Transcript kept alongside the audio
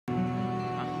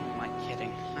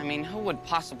I mean, who would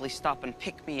possibly stop and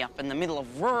pick me up in the middle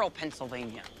of rural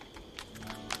Pennsylvania?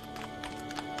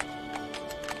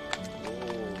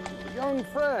 Oh, young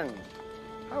friend,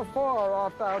 how far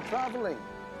art thou traveling?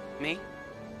 Me?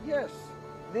 Yes,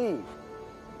 thee.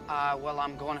 Well,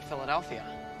 I'm going to Philadelphia.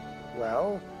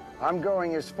 Well, I'm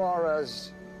going as far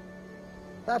as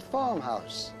that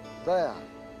farmhouse there.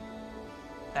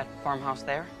 That farmhouse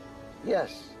there?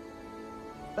 Yes,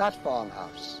 that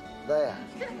farmhouse there.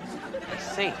 I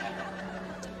see.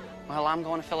 Well, I'm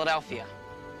going to Philadelphia.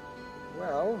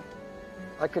 Well,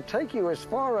 I could take you as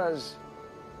far as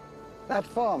that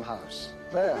farmhouse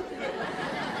there.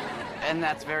 And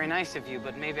that's very nice of you,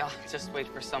 but maybe I'll just wait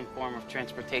for some form of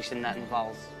transportation that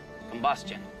involves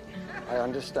combustion. I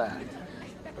understand.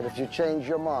 But if you change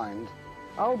your mind,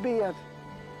 I'll be at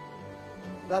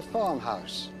that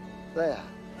farmhouse there.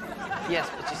 Yes,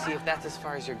 but you see, if that's as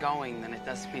far as you're going, then it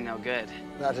does me no good.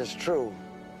 That is true.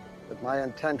 But my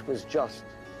intent was just,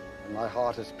 and my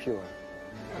heart is pure.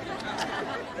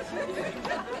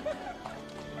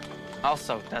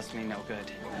 Also does me no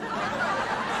good.